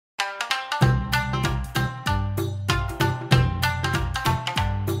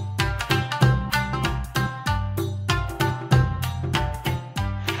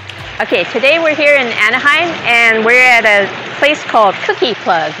Okay, today we're here in Anaheim and we're at a place called Cookie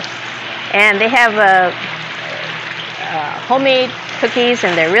Plug, and they have homemade cookies,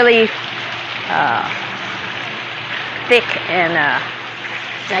 and they're really thick. And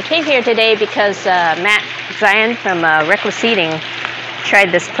I came here today because Matt Zion from Reckless Eating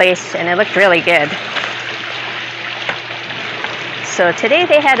tried this place and it looked really good. So today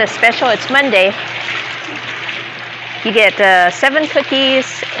they had a special. It's Monday. You get 7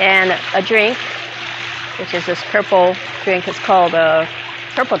 cookies and a drink, which is this purple drink. It's called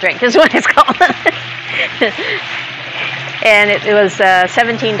Purple Drink is what it's called. And it was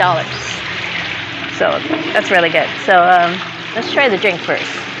 $17. So that's really good. So let's try the drink first.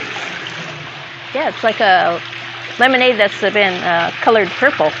 Yeah, it's like a lemonade that's been colored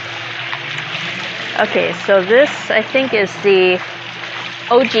purple. Okay, so this I think is the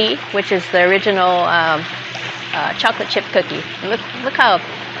OG, which is the original chocolate chip cookie. Look how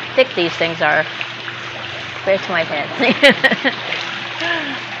thick these things are. Right to my head.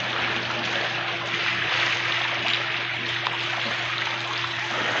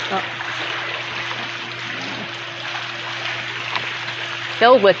 Oh.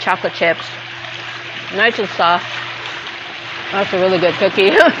 Filled with chocolate chips. Nice and soft. That's a really good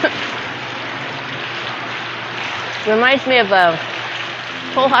cookie. Reminds me of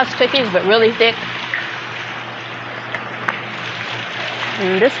Full House cookies, but really thick.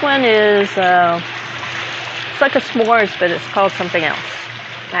 And this one is, it's like a s'mores, but it's called something else.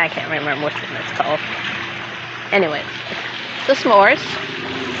 I can't remember what it's called. Anyway, the s'mores.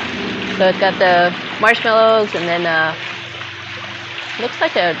 So it's got the marshmallows, and then looks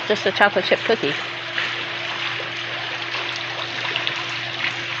like just a chocolate chip cookie.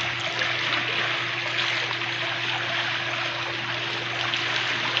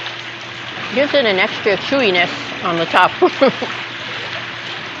 Gives it an extra chewiness on the top.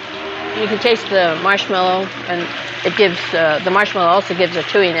 You can taste the marshmallow, and it gives the marshmallow also gives a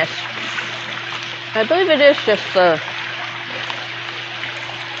chewiness. I believe it is just the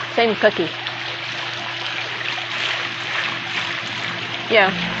same cookie.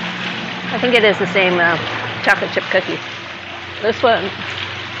 Yeah, I think it is the same chocolate chip cookie. This one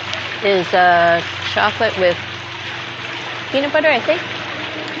is chocolate with peanut butter, I think.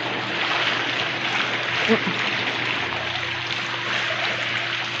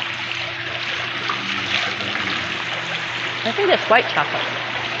 I think it's white chocolate.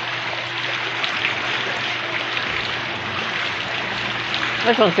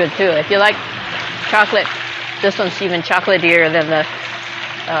 This one's good too. If you like chocolate, this one's even chocolatier than the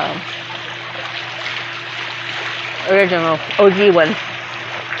original OG one.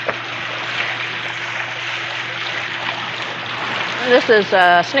 This is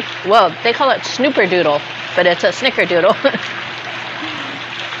well, they call it Snooperdoodle, but it's a snickerdoodle.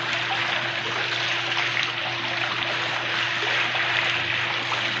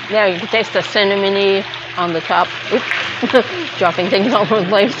 Yeah, you can taste the cinnamony on the top. Oops. Dropping things all over the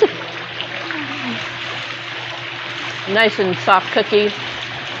place. Nice and soft cookie.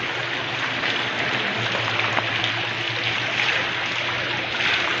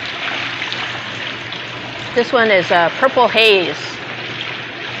 This one is Purple Haze.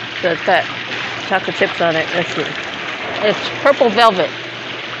 So it's got chocolate chips on it. Let's see. It's purple velvet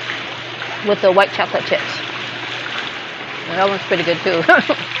with the white chocolate chips. That one's pretty good too.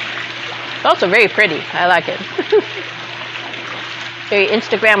 It's also very pretty. I like it. Very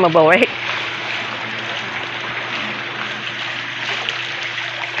Instagrammable, right?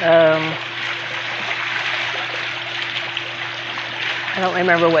 I don't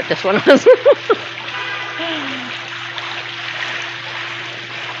remember what this one was.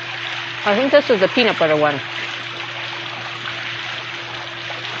 I think this is the peanut butter one.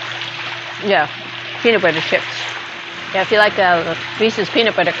 Yeah, peanut butter chips. Yeah, if you like Reese's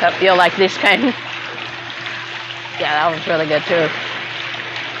Peanut Butter Cup, you'll like this kind. Yeah, that one's really good too.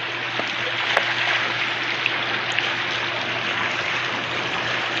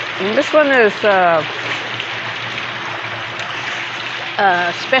 And this one is a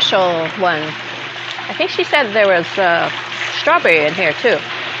special one. I think she said there was strawberry in here too.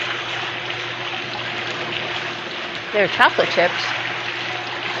 They're chocolate chips.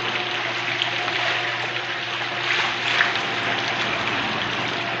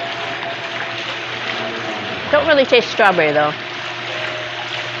 Don't really taste strawberry though.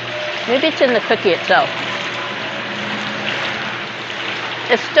 Maybe it's in the cookie itself.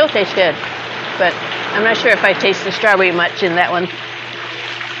 It still tastes good, but I'm not sure if I taste the strawberry much in that one.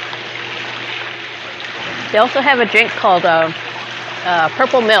 They also have a drink called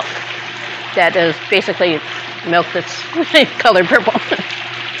purple milk that is basically milk that's colored purple.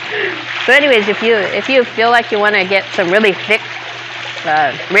 So anyways, if you feel like you want to get some really thick,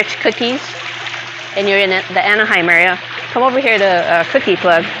 rich cookies, and you're in the Anaheim area, come over here to Cookie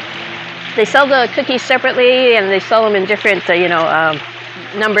Plug. They sell the cookies separately, and they sell them in different,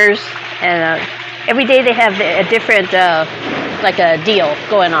 numbers. And every day they have a different, like a deal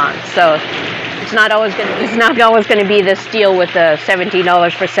going on. So it's not always going to be this deal with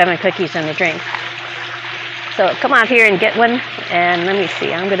 $17 for 7 cookies and a drink. So come out here and get one. And let me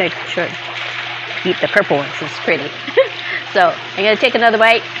see. I'm going to eat the purple ones. It's pretty. So I'm going to take another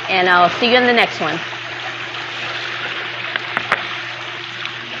bite, and I'll see you in the next one.